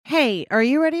Hey, are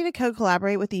you ready to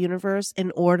co-collaborate with the universe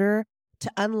in order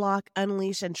to unlock,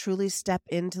 unleash, and truly step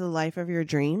into the life of your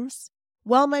dreams?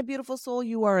 Well, my beautiful soul,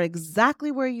 you are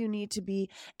exactly where you need to be,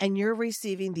 and you're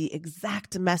receiving the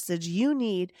exact message you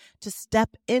need to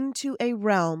step into a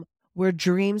realm where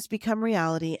dreams become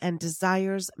reality and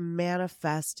desires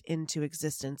manifest into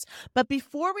existence. But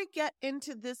before we get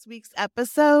into this week's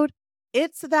episode,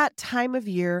 it's that time of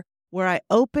year where I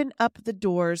open up the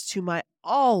doors to my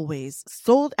always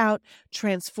sold out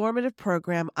transformative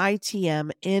program,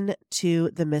 ITM, Into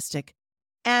the Mystic.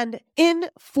 And in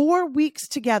 4 weeks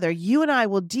together, you and I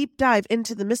will deep dive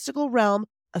into the mystical realm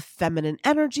of feminine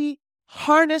energy,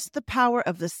 harness the power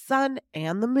of the sun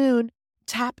and the moon,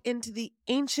 tap into the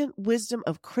ancient wisdom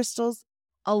of crystals,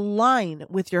 align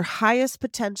with your highest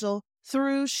potential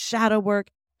through shadow work,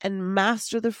 and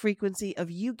master the frequency of,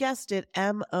 you guessed it,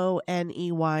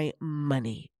 MONEY,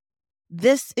 money.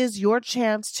 This is your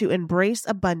chance to embrace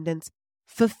abundance,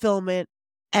 fulfillment,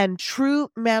 and true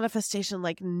manifestation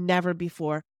like never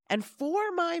before. And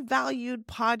for my valued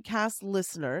podcast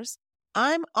listeners,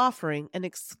 I'm offering an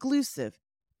exclusive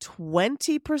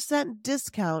 20%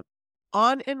 discount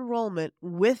on enrollment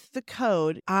with the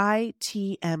code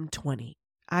ITM20.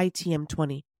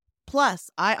 ITM20. Plus,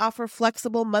 I offer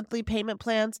flexible monthly payment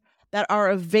plans that are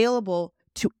available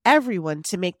to everyone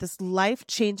to make this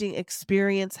life-changing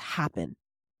experience happen.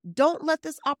 Don't let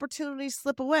this opportunity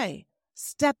slip away.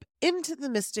 Step into the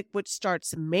Mystic, which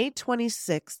starts May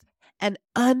 26th, and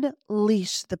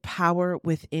unleash the power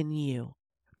within you.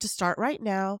 To start right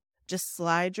now, just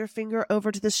slide your finger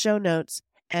over to the show notes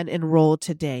and enroll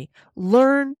today.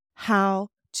 Learn how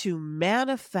to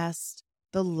manifest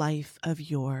the life of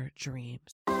your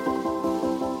dreams.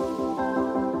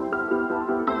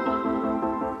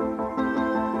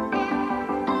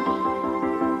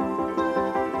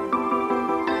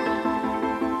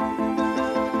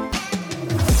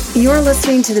 You're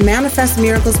listening to the Manifest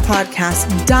Miracles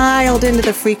podcast, dialed into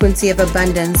the frequency of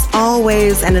abundance,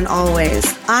 always and in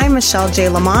always. I'm Michelle J.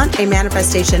 Lamont, a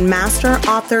manifestation master,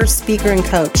 author, speaker, and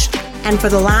coach. And for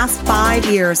the last 5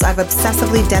 years, I've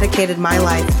obsessively dedicated my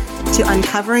life to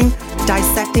uncovering,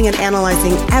 dissecting, and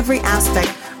analyzing every aspect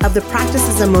of the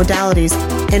practices and modalities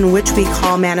in which we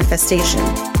call manifestation.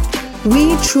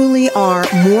 We truly are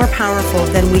more powerful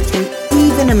than we can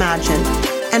even imagine,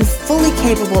 and fully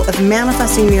capable of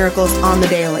manifesting miracles on the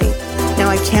daily. Now,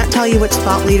 I can't tell you which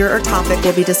thought leader or topic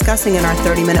we'll be discussing in our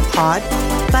 30-minute pod,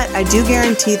 but I do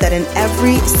guarantee that in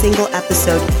every single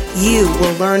episode, you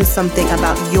will learn something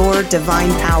about your divine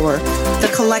power,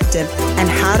 the collective, and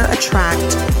how to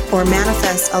attract or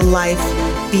manifest a life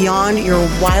beyond your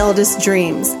wildest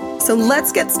dreams. So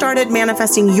let's get started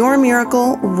manifesting your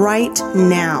miracle right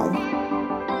now.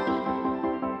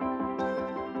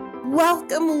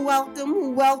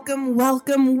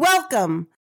 Welcome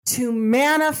to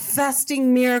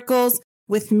Manifesting Miracles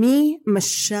with me,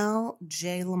 Michelle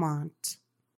J. Lamont.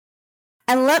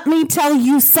 And let me tell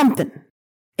you something.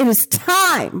 It is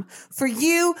time for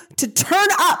you to turn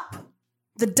up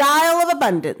the dial of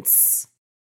abundance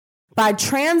by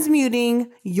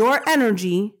transmuting your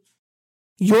energy,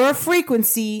 your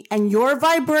frequency, and your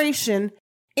vibration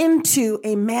into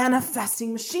a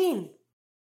manifesting machine.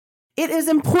 It is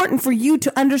important for you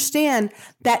to understand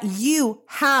that you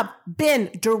have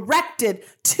been directed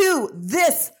to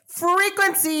this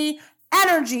frequency,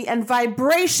 energy, and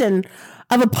vibration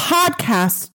of a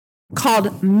podcast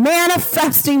called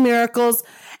Manifesting Miracles.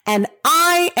 And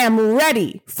I am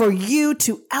ready for you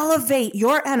to elevate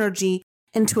your energy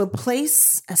into a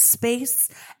place, a space,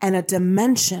 and a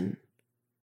dimension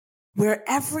where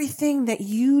everything that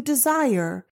you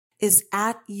desire is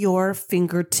at your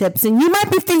fingertips. And you might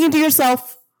be thinking to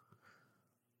yourself,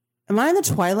 am I in the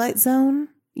Twilight Zone?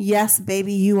 Yes,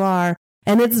 baby, you are.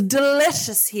 And it's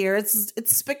delicious here. It's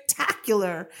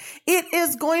spectacular. It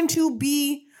is going to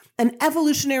be an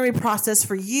evolutionary process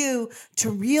for you to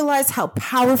realize how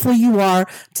powerful you are,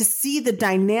 to see the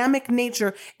dynamic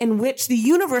nature in which the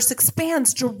universe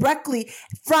expands directly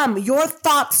from your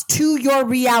thoughts to your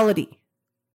reality.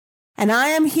 And I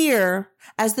am here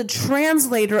as the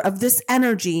translator of this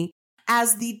energy,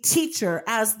 as the teacher,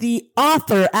 as the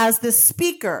author, as the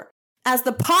speaker, as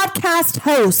the podcast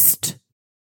host.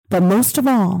 But most of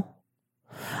all,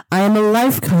 I am a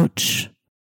life coach,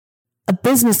 a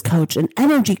business coach, an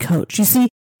energy coach. You see,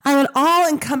 I'm an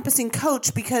all-encompassing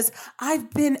coach because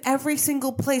I've been every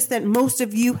single place that most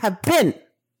of you have been.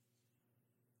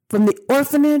 From the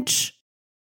orphanage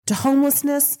to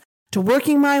homelessness to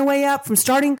working my way up, from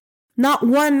starting not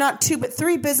one, not two, but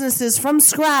 3 businesses from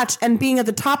scratch and being at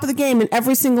the top of the game in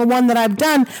every single one that I've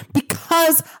done because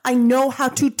because I know how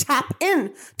to tap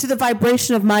in to the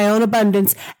vibration of my own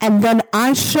abundance. And then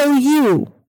I show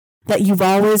you that you've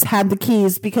always had the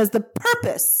keys, because the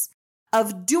purpose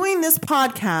of doing this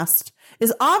podcast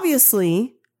is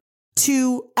obviously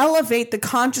to elevate the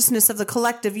consciousness of the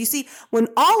collective. You see, when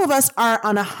all of us are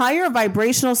on a higher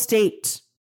vibrational state,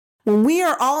 when we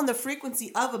are all in the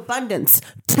frequency of abundance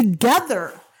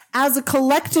together as a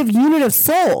collective unit of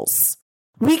souls,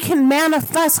 we can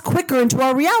manifest quicker into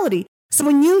our reality. So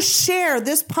when you share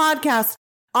this podcast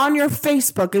on your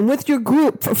Facebook and with your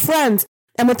group for friends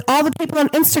and with all the people on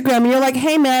Instagram, and you're like,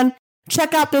 hey man,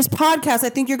 check out this podcast. I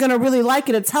think you're going to really like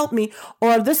it. It's helped me.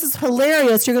 Or this is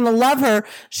hilarious. You're going to love her.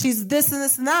 She's this and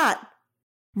this and that.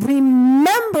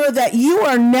 Remember that you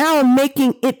are now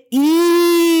making it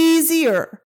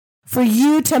easier for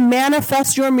you to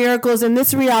manifest your miracles in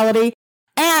this reality.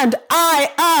 And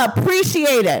I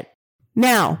appreciate it.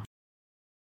 Now,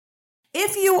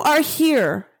 if you are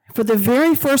here for the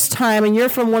very first time and you're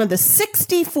from one of the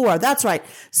 64, that's right,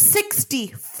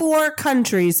 64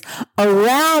 countries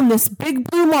around this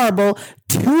big blue marble,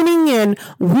 tuning in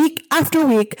week after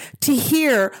week to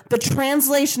hear the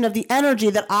translation of the energy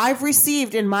that I've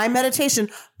received in my meditation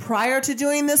prior to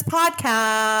doing this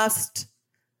podcast,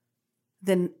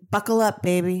 then buckle up,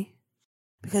 baby,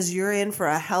 because you're in for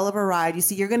a hell of a ride. You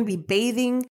see, you're going to be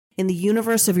bathing in the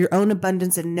universe of your own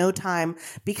abundance in no time,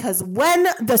 because when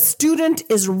the student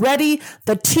is ready,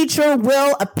 the teacher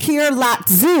will appear.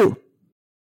 Latzu.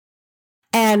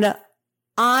 And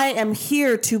I am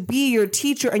here to be your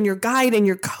teacher and your guide and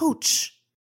your coach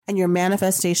and your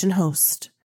manifestation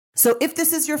host. So if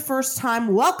this is your first time,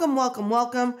 welcome, welcome,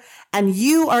 welcome. And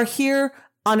you are here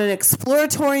on an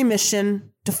exploratory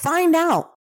mission to find out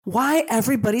why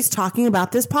everybody's talking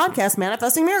about this podcast,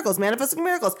 Manifesting Miracles, Manifesting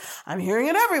Miracles. I'm hearing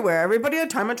it everywhere. Everybody, at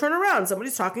time I turn around,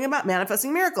 somebody's talking about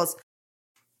manifesting miracles.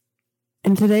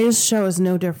 And today's show is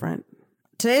no different.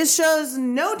 Today's show is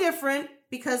no different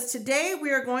because today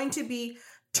we are going to be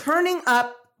turning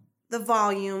up the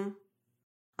volume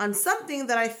on something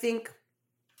that I think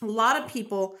a lot of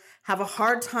people have a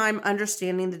hard time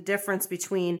understanding the difference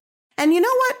between. And you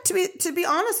know what? To be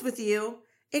honest with you,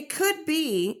 it could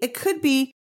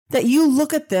be that you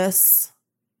look at this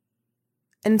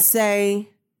and say,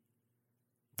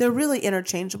 they're really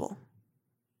interchangeable.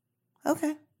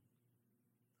 Okay.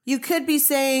 You could be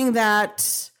saying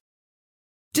that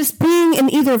just being in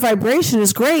either vibration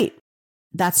is great.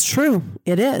 That's true.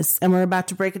 It is. And we're about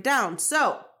to break it down.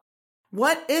 So,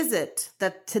 what is it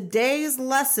that today's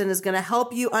lesson is going to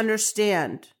help you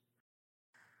understand?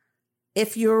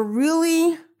 If you're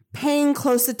really paying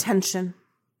close attention,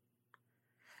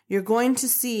 you're going to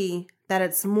see that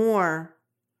it's more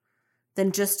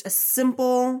than just a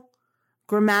simple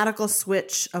grammatical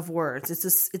switch of words.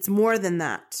 It's more than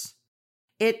that.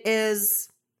 It is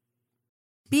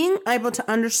being able to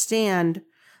understand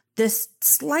this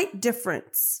slight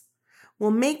difference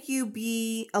will make you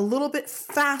be a little bit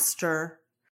faster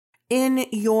in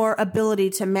your ability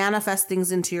to manifest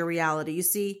things into your reality. You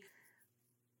see,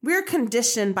 we're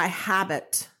conditioned by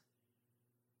habit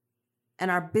and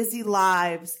our busy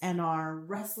lives and our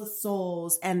restless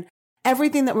souls and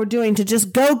everything that we're doing to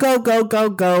just go,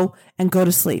 and go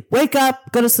to sleep. Wake up,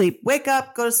 go to sleep. Wake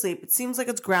up, go to sleep. It seems like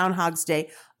it's Groundhog's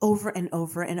Day over and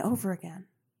over and over again.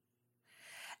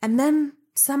 And then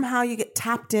somehow you get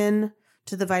tapped in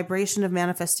to the vibration of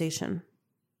manifestation.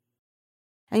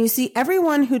 And you see,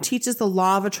 everyone who teaches the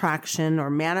law of attraction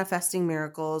or manifesting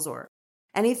miracles or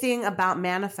anything about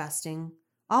manifesting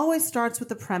always starts with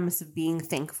the premise of being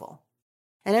thankful.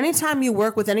 And anytime you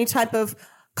work with any type of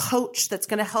coach that's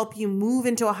going to help you move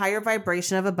into a higher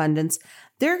vibration of abundance,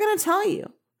 they're going to tell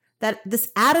you that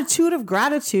this attitude of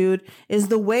gratitude is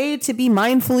the way to be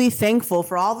mindfully thankful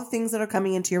for all the things that are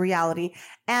coming into your reality.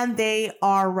 And they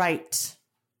are right.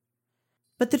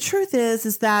 But the truth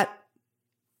is that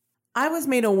I was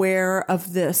made aware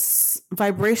of this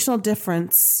vibrational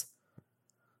difference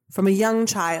from a young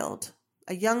child.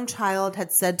 A young child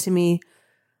had said to me,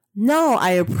 "No,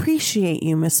 I appreciate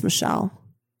you, Miss Michelle."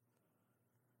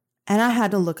 And I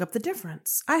had to look up the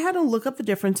difference. I had to look up the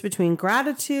difference between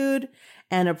gratitude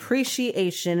and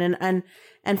appreciation.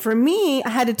 And for me, I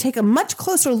had to take a much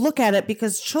closer look at it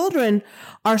because children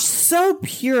are so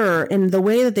pure in the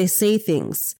way that they say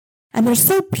things. And they're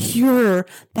so pure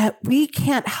that we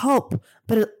can't help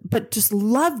but just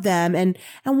love them and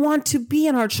want to be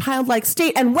in our childlike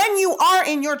state. And when you are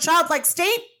in your childlike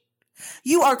state,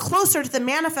 you are closer to the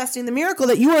manifesting the miracle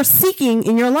that you are seeking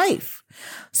in your life.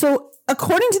 So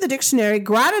according to the dictionary,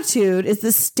 gratitude is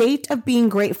the state of being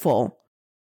grateful,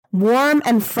 warm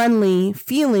and friendly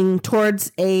feeling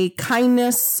towards a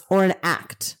kindness or an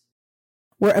act.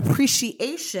 where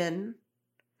appreciation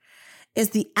is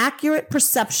the accurate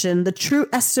perception, the true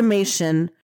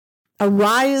estimation, a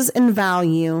rise in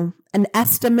value, an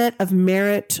estimate of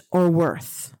merit or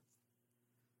worth.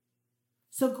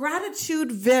 So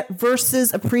gratitude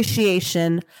versus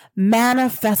appreciation,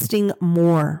 manifesting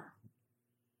more.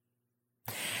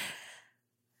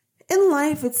 In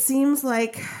life, it seems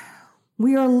like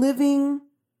we are living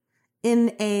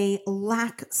in a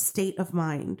lack state of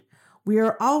mind. We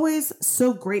are always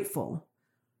so grateful.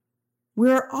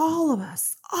 We're all of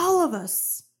us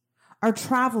are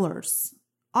travelers.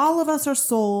 All of us are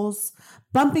souls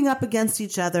bumping up against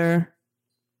each other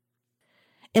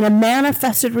in a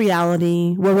manifested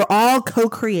reality where we're all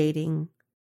co-creating.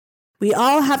 We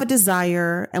all have a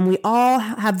desire and we all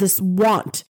have this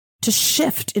want to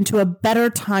shift into a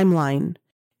better timeline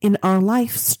in our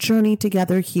life's journey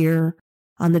together here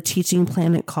on the teaching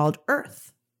planet called Earth.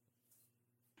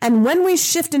 And when we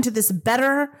shift into this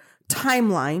better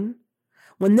timeline,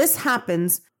 when this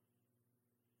happens,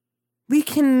 we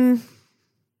can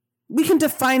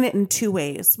define it in two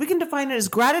ways. We can define it as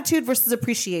gratitude versus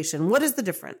appreciation. What is the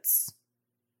difference?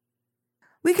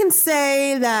 We can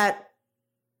say that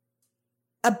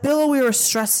a bill we were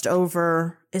stressed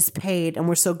over is paid and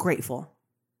we're so grateful.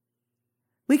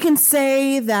 We can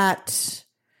say that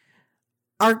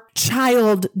our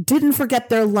child didn't forget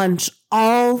their lunch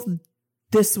all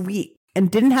this week and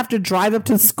didn't have to drive up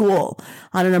to school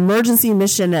on an emergency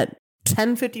mission at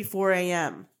 10:54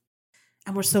 a.m.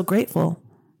 And we're so grateful.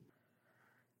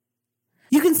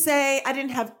 You can say, I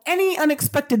didn't have any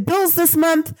unexpected bills this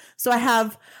month, so I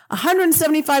have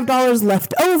 $175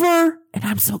 left over, and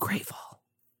I'm so grateful.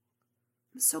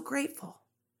 I'm so grateful.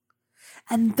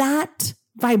 And that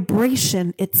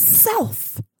vibration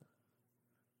itself,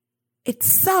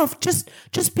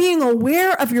 just being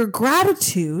aware of your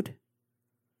gratitude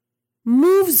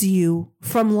moves you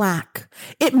from lack.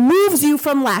 It moves you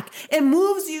from lack. It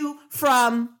moves you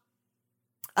from,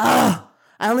 I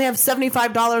only have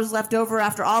 $75 left over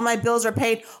after all my bills are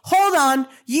paid. Hold on.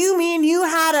 You mean you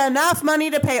had enough money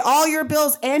to pay all your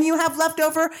bills and you have left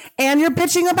over and you're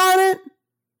bitching about it?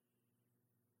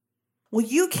 Well,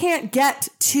 you can't get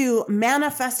to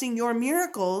manifesting your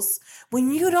miracles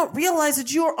when you don't realize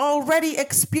that you're already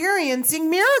experiencing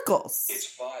miracles. It's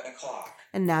 5 o'clock.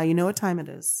 And now you know what time it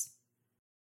is.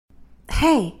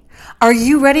 Hey, are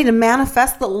you ready to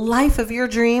manifest the life of your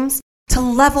dreams? To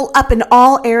level up in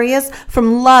all areas,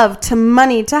 from love to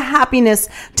money to happiness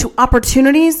to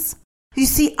opportunities? You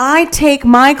see, I take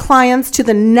my clients to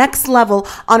the next level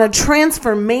on a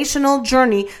transformational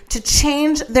journey to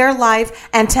change their life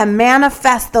and to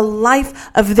manifest the life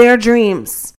of their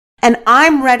dreams. And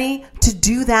I'm ready to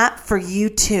do that for you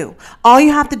too. All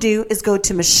you have to do is go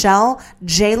to Michelle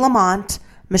J. Lamont,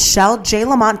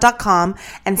 michellejlamont.com,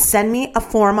 and send me a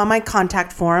form on my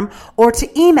contact form, or to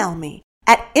email me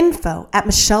at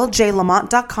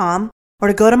info@michellejlamont.com, or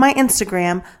to go to my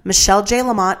Instagram, Michelle J.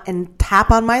 Lamont, and tap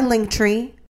on my link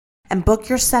tree and book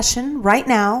your session right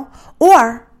now,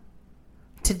 or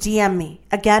to DM me.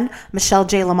 Again, Michelle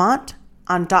J. Lamont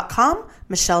on .com,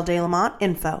 Michelle J. Lamont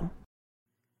info.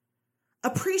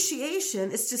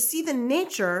 Appreciation is to see the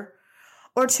nature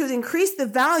or to increase the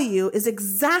value is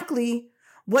exactly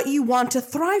what you want to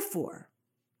thrive for.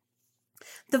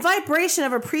 The vibration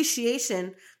of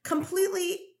appreciation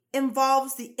completely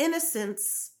involves the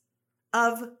innocence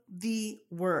of the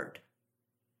word.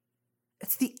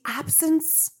 It's the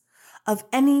absence of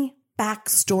any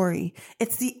backstory.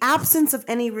 It's the absence of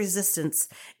any resistance.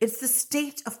 It's the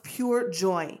state of pure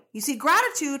joy. You see,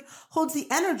 gratitude holds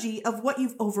the energy of what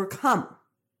you've overcome.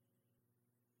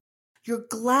 You're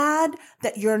glad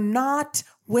that you're not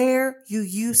where you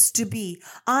used to be.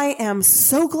 I am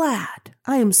so glad.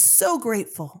 I am so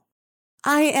grateful.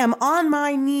 I am on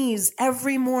my knees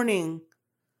every morning.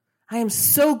 I am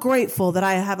so grateful that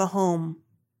I have a home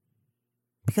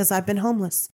because I've been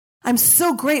homeless. I'm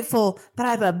so grateful that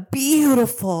I have a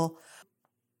beautiful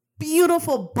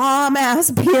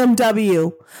bomb-ass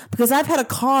BMW because I've had a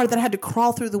car that I had to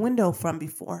crawl through the window from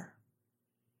before.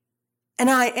 And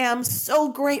I am so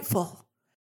grateful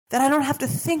that I don't have to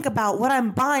think about what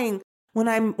I'm buying when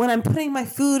I'm putting my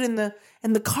food in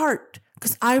the cart,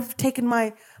 because I've taken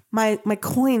my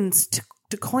coins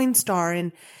to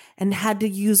Coinstar and had to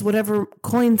use whatever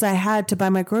coins I had to buy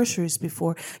my groceries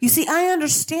before. You see, I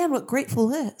understand what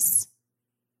grateful is.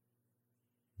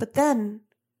 But then,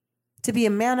 to be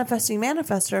a manifesting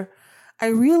manifester, I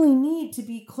really need to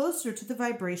be closer to the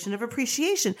vibration of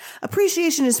appreciation.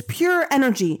 Appreciation is pure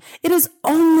energy. It is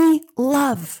only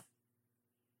love.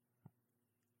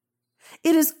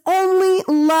 It is only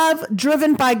love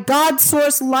driven by God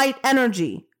source light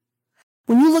energy.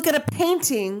 When you look at a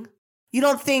painting, you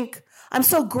don't think, I'm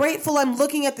so grateful I'm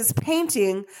looking at this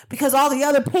painting because all the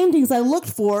other paintings I looked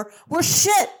for were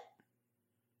shit.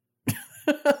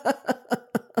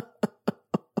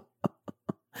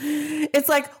 It's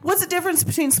like, what's the difference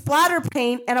between splatter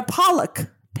paint and a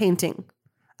Pollock painting?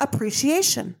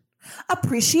 Appreciation.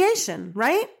 Appreciation,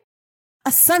 right?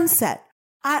 A sunset.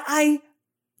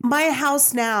 My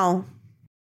house now,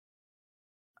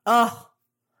 I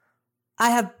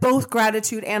have both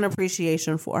gratitude and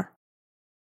appreciation for.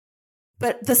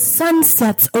 But the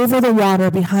sunsets over the water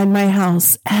behind my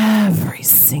house every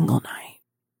single night.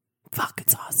 Fuck,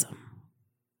 it's awesome.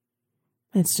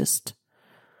 It's just,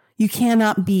 you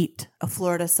cannot beat a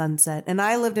Florida sunset. And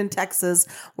I lived in Texas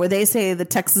where they say the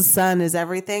Texas sun is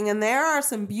everything. And there are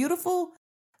some beautiful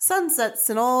sunsets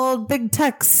in old Big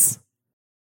Tex.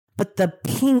 But the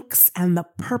pinks and the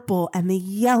purple and the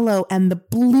yellow and the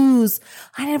blues,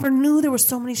 I never knew there were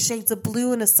so many shades of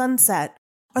blue in a sunset.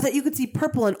 Or that you could see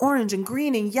purple and orange and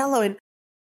green and yellow. And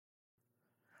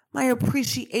my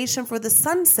appreciation for the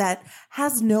sunset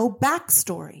has no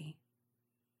backstory.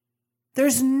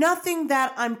 There's nothing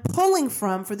that I'm pulling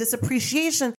from for this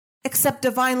appreciation except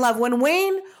divine love. When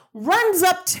Wayne runs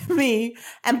up to me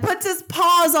and puts his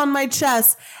paws on my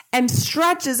chest and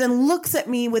stretches and looks at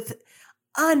me with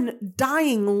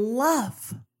undying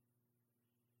love,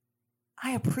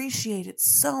 I appreciate it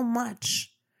so much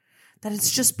that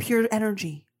it's just pure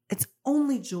energy. It's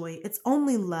only joy. It's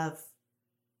only love.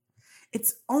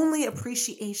 It's only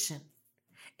appreciation.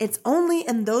 It's only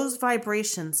in those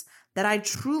vibrations that I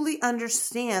truly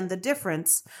understand the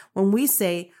difference when we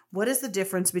say, what is the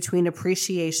difference between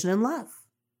appreciation and love?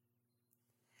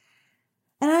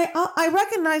 And I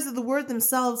recognize that the word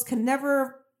themselves can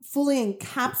never fully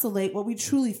encapsulate what we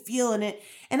truly feel in it.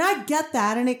 And I get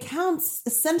that. And it counts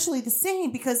essentially the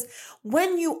same, because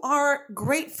when you are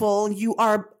grateful, you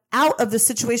are out of the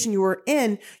situation you were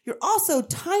in, you're also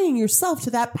tying yourself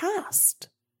to that past.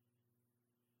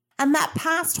 And that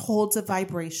past holds a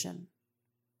vibration.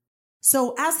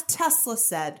 So as Tesla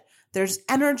said, there's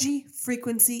energy,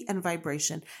 frequency, and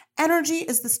vibration. Energy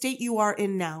is the state you are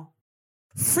in now.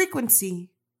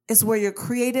 Frequency is where your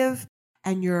creative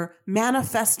and your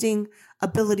manifesting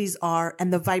abilities are,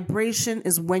 and the vibration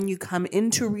is when you come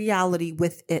into reality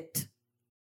with it.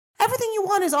 Everything you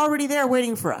want is already there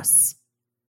waiting for us.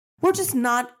 We're just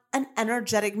not an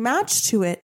energetic match to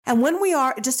it. And when we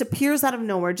are, it just appears out of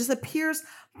nowhere. It just appears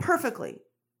perfectly.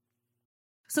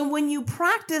 So when you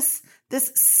practice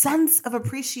this sense of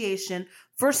appreciation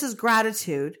versus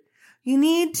gratitude, you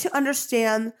need to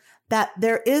understand that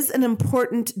there is an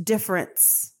important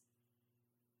difference.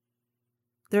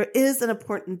 There is an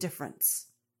important difference.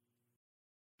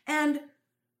 And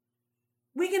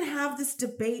we can have this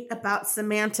debate about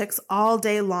semantics all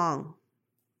day long.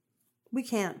 We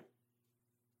can.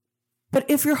 But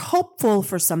if you're hopeful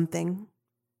for something,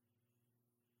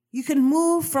 you can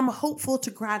move from hopeful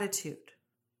to gratitude.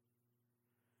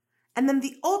 And then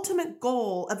the ultimate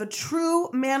goal of a true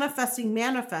manifesting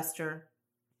manifester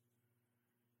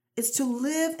is to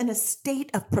live in a state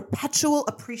of perpetual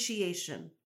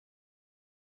appreciation.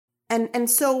 And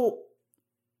so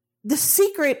the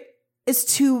secret is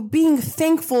to being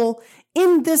thankful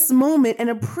in this moment and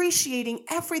appreciating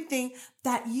everything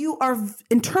that you are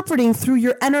interpreting through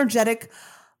your energetic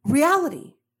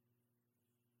reality.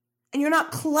 And you're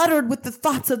not cluttered with the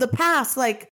thoughts of the past,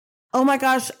 like, oh my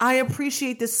gosh, I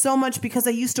appreciate this so much because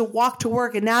I used to walk to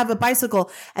work and now I have a bicycle.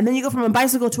 And then you go from a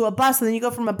bicycle to a bus, and then you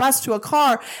go from a bus to a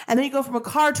car, and then you go from a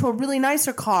car to a really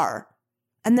nicer car.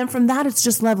 And then from that, it's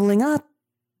just leveling up.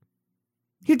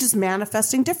 You're just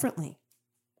manifesting differently.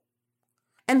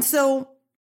 And so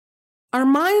our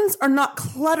minds are not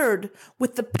cluttered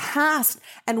with the past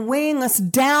and weighing us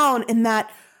down in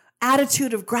that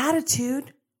attitude of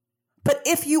gratitude. But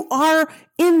if you are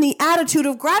in the attitude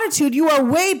of gratitude, you are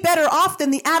way better off than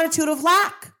the attitude of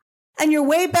lack. And you're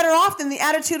way better off than the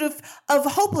attitude of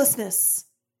hopelessness.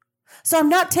 So I'm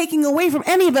not taking away from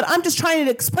any of it. I'm just trying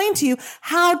to explain to you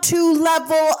how to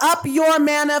level up your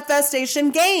manifestation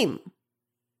game.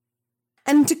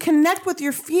 And to connect with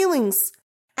your feelings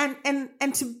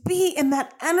and to be in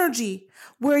that energy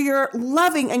where you're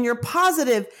loving and you're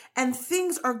positive and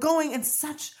things are going in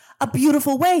such a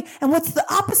beautiful way. And what's the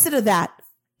opposite of that?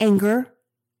 Anger,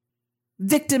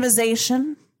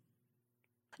 victimization,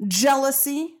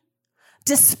 jealousy,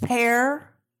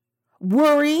 despair,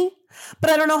 worry.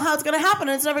 But I don't know how it's going to happen.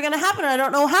 And it's never going to happen. I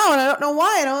don't know how, and I don't know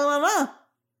why. I don't know.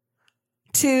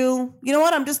 To, you know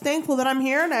what? I'm just thankful that I'm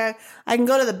here, and I can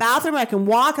go to the bathroom. I can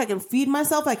walk. I can feed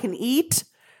myself. I can eat.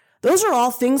 Those are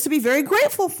all things to be very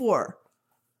grateful for.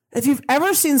 If you've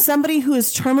ever seen somebody who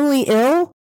is terminally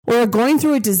ill or going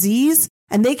through a disease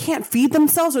and they can't feed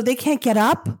themselves or they can't get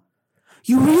up,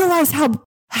 you realize how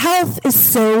health is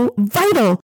so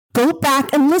vital. Go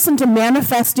back and listen to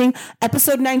Manifesting,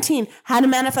 episode 19, How to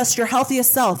Manifest Your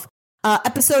Healthiest Self,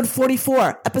 episode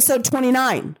 44, episode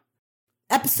 29,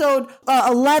 episode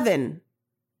 11,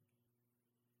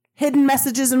 Hidden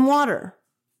Messages in Water.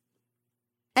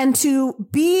 And to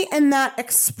be in that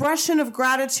expression of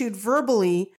gratitude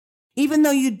verbally, even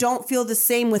though you don't feel the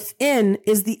same within,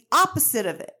 is the opposite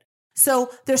of it.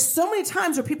 So there's so many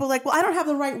times where people are like, well, I don't have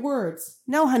the right words.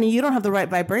 No, honey, you don't have the right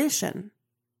vibration.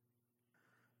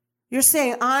 You're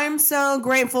saying, I'm so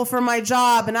grateful for my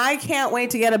job and I can't wait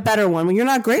to get a better one. Well, you're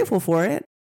not grateful for it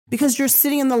because you're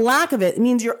sitting in the lack of it. It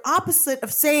means you're opposite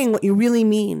of saying what you really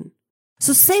mean.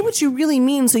 So say what you really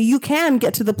mean so you can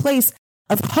get to the place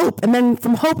of hope, and then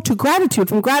from hope to gratitude,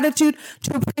 from gratitude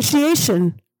to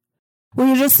appreciation. When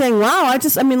you're just saying, wow, I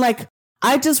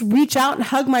just reach out and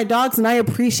hug my dogs and I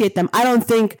appreciate them. I don't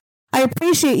think I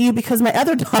appreciate you because my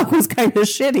other dog was kind of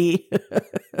shitty.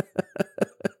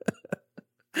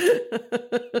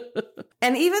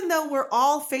 And even though we're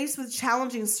all faced with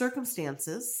challenging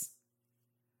circumstances,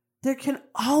 there can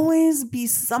always be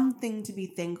something to be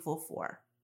thankful for.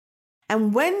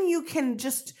 And when you can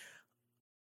just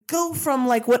go from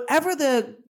like whatever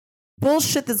the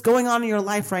bullshit that's going on in your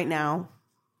life right now,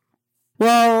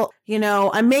 well,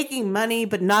 I'm making money,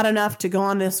 but not enough to go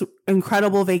on this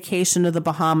incredible vacation to the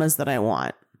Bahamas that I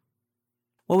want.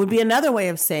 What would be another way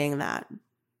of saying that?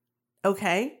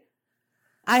 Okay.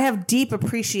 I have deep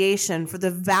appreciation for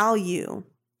the value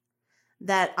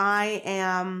that I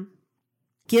am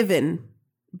given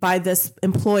by this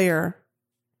employer.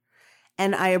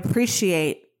 And I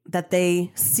appreciate that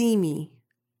they see me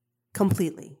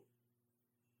completely.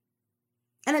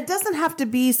 And it doesn't have to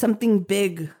be something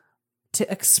big to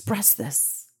express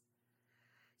this.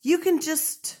 You can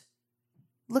just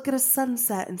look at a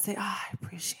sunset and say, I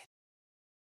appreciate it.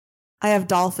 I have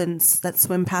dolphins that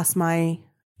swim past my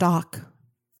dock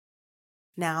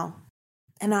now.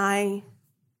 And I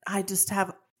just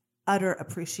have utter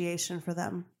appreciation for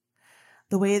them.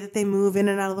 The way that they move in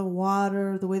and out of the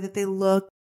water, the way that they look.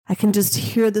 I can just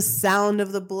hear the sound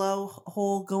of the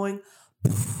blowhole going.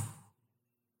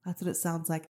 That's what it sounds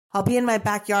like. I'll be in my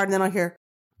backyard and then I'll hear,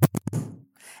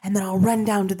 and then I'll run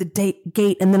down to the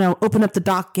gate and then I'll open up the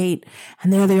dock gate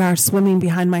and there they are swimming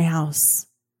behind my house.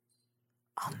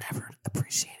 I'll never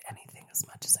appreciate anything as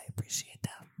much as I appreciate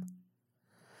them.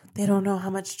 They don't know how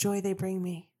much joy they bring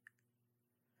me.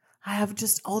 I have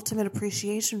just ultimate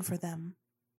appreciation for them.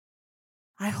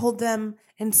 I hold them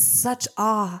in such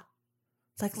awe.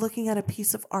 It's like looking at a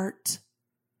piece of art.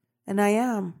 And I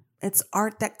am. It's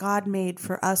art that God made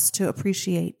for us to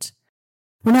appreciate.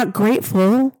 We're not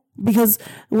grateful because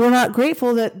we're not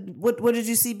grateful that, what did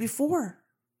you see before?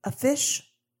 A fish?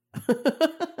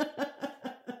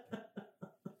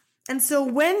 And so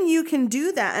when you can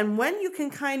do that and when you can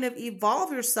kind of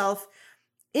evolve yourself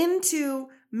into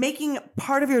making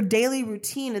part of your daily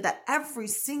routine that every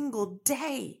single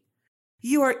day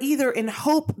you are either in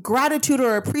hope, gratitude,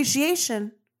 or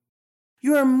appreciation,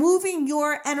 you are moving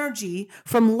your energy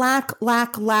from lack.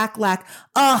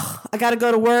 Oh, I got to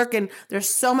go to work and there's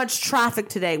so much traffic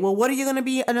today. Well, what are you going to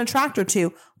be an attractor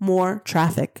to? More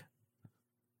traffic.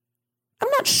 I'm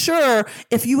not sure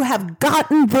if you have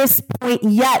gotten this point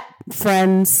yet,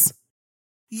 friends.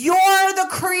 You're the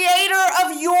creator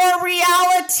of your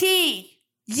reality.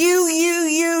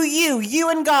 You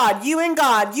and God, you and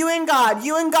God, you and God,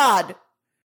 you and God.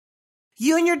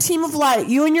 You and your team of light,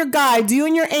 you and your guides, you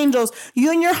and your angels,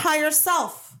 you and your higher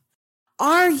self.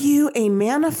 Are you a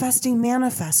manifesting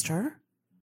manifester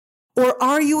or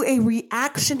are you a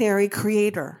reactionary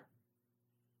creator?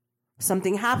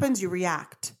 Something happens, you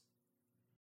react.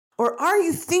 Or are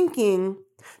you thinking,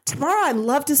 tomorrow I'd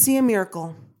love to see a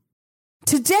miracle.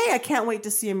 Today I can't wait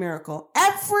to see a miracle.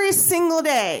 Every single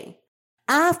day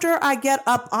after I get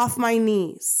up off my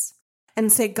knees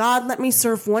and say, God, let me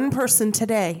serve one person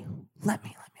today. Let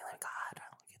me, God.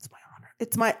 It's my honor.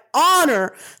 It's my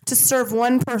honor to serve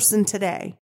one person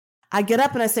today. I get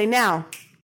up and I say, now,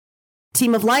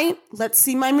 team of light, let's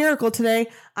see my miracle today.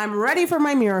 I'm ready for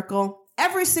my miracle.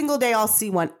 Every single day I'll see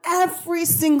one. Every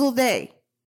single day.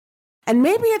 And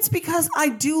maybe it's because I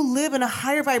do live in a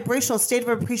higher vibrational state of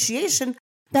appreciation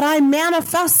that I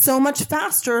manifest so much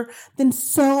faster than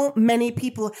so many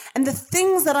people. And the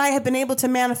things that I have been able to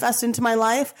manifest into my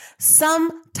life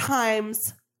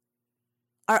sometimes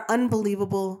are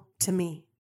unbelievable to me.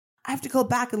 I have to go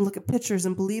back and look at pictures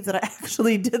and believe that I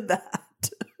actually did that.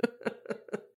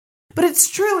 But it's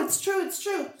true.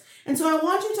 And so I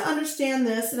want you to understand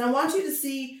this, and I want you to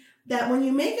see that when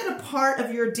you make it a part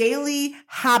of your daily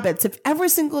habits, if every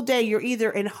single day you're either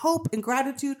in hope and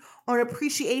gratitude or in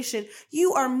appreciation,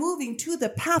 you are moving to the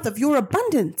path of your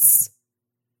abundance.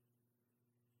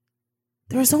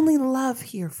 There is only love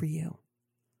here for you.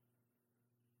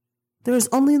 There is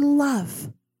only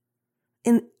love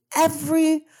in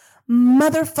every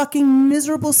motherfucking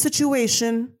miserable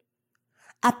situation.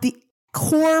 At the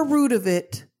core root of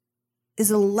it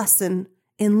is a lesson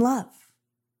in love.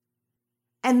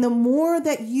 And the more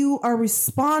that you are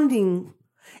responding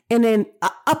in an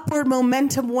upward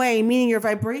momentum way, meaning your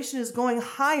vibration is going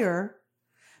higher,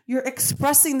 you're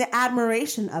expressing the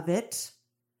admiration of it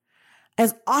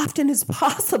as often as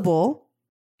possible.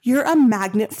 You're a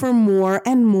magnet for more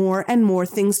and more and more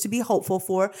things to be hopeful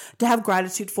for, to have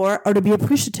gratitude for, or to be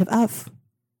appreciative of.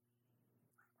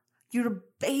 You're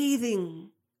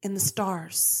bathing in the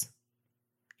stars.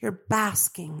 You're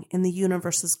basking in the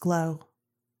universe's glow.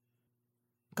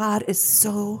 God is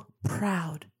so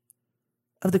proud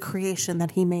of the creation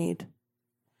that he made.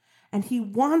 And he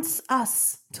wants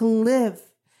us to live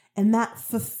in that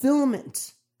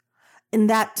fulfillment, in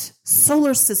that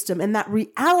solar system, in that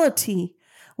reality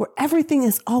where everything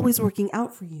is always working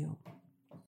out for you.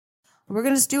 We're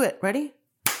going to just do it. Ready?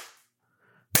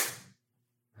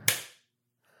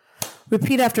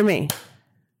 Repeat after me.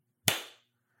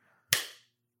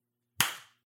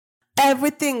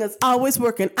 Everything is always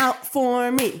working out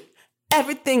for me.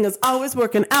 Everything is always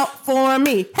working out for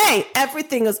me. Hey,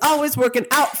 everything is always working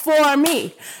out for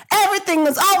me. Everything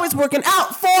is always working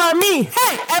out for me.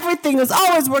 Hey, everything is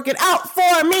always working out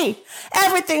for me.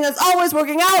 Everything is always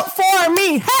working out for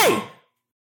me. Hey.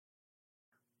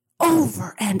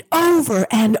 Over and over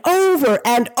and over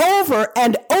and over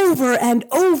and over and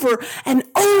over and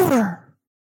over.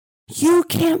 You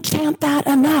can't chant that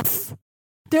enough.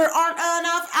 There aren't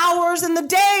enough hours in the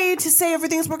day to say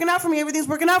everything's working out for me, everything's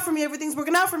working out for me, everything's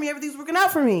working out for me, everything's working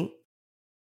out for me.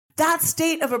 That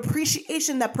state of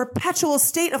appreciation, that perpetual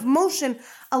state of motion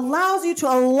allows you to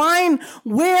align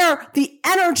where the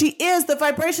energy is, the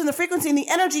vibration, the frequency, and the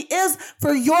energy is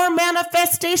for your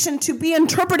manifestation to be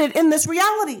interpreted in this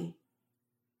reality.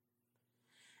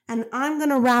 And I'm going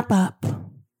to wrap up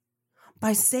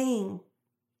by saying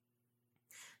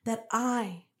that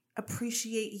I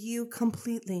appreciate you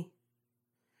completely.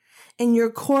 In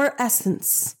your core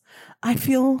essence, I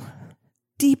feel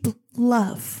deep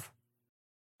love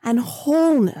and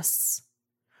wholeness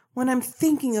when I'm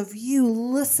thinking of you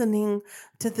listening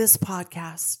to this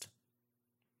podcast.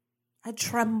 I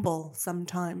tremble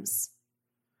sometimes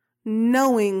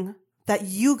knowing that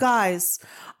you guys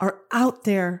are out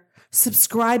there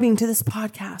subscribing to this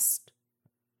podcast.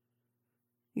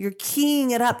 You're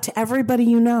keying it up to everybody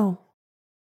you know.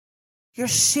 You're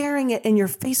sharing it in your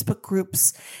Facebook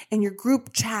groups, in your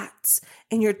group chats,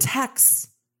 in your texts,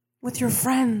 with your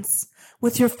friends,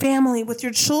 with your family, with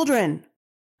your children.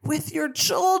 With your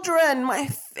children, my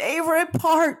favorite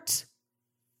part.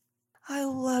 I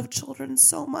love children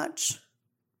so much.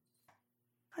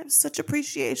 I have such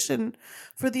appreciation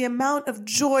for the amount of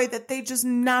joy that they just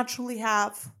naturally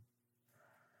have.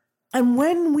 And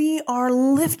when we are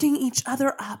lifting each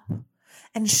other up,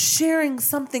 and sharing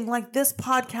something like this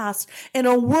podcast in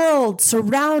a world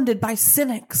surrounded by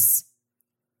cynics,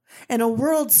 in a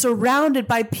world surrounded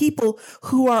by people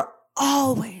who are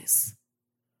always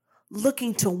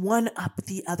looking to one-up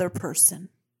the other person.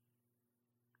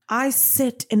 I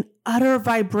sit in utter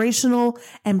vibrational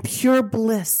and pure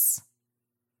bliss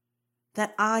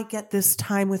that I get this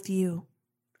time with you,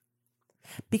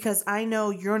 because I know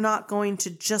you're not going to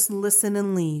just listen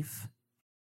and leave.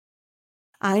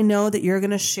 I know that you're going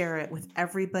to share it with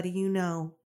everybody you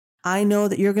know. I know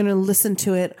that you're going to listen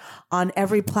to it on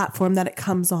every platform that it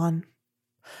comes on.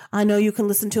 I know you can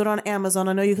listen to it on Amazon.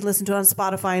 I know you can listen to it on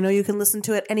Spotify. I know you can listen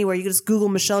to it anywhere. You can just Google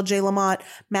Michelle J. Lamont,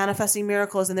 Manifesting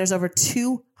Miracles, and there's over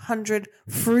 200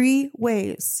 free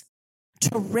ways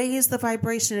to raise the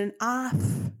vibration.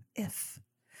 And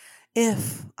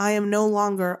if I am no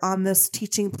longer on this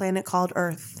teaching planet called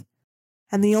Earth,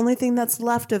 and the only thing that's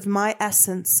left of my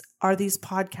essence are these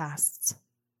podcasts,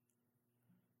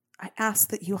 I ask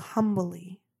that you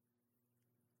humbly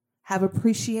have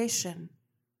appreciation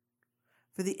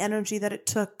for the energy that it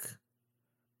took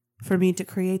for me to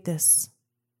create this.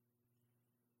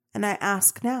 And I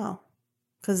ask now,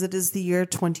 because it is the year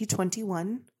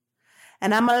 2021,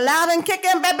 and I'm alive and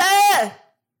kicking, baby,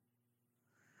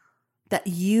 that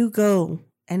you go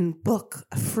and book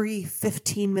a free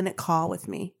 15-minute call with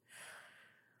me.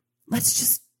 I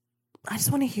just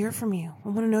want to hear from you. I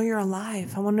want to know you're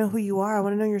alive. I want to know who you are. I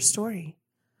want to know your story.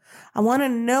 I want to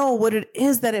know what it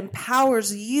is that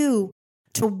empowers you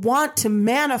to want to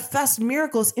manifest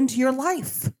miracles into your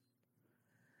life.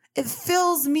 It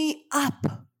fills me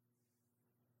up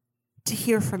to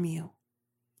hear from you.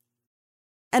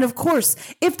 And of course,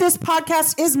 if this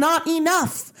podcast is not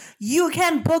enough, you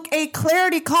can book a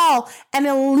clarity call and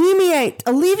alleviate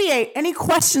any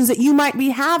questions that you might be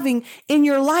having in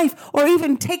your life, or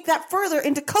even take that further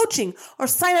into coaching, or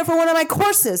sign up for one of my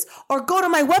courses, or go to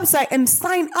my website and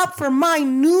sign up for my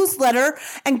newsletter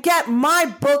and get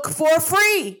my book for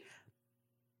free.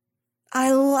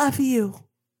 I love you.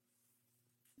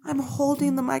 I'm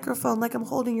holding the microphone like I'm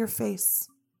holding your face,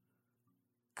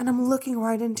 and I'm looking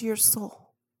right into your soul.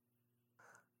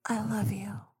 I love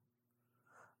you.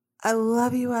 I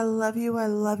love you. I love you. I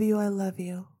love you. I love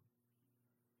you.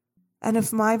 And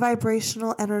if my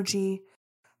vibrational energy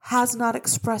has not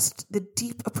expressed the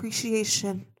deep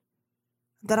appreciation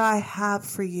that I have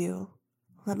for you,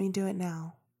 let me do it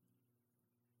now.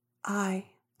 I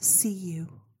see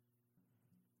you.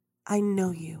 I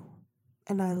know you.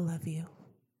 And I love you.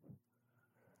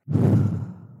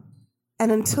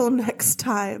 And until next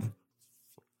time,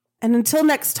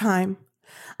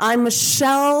 I'm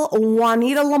Michelle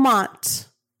Juanita Lamont.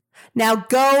 Now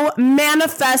go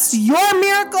manifest your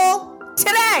miracle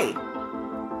today.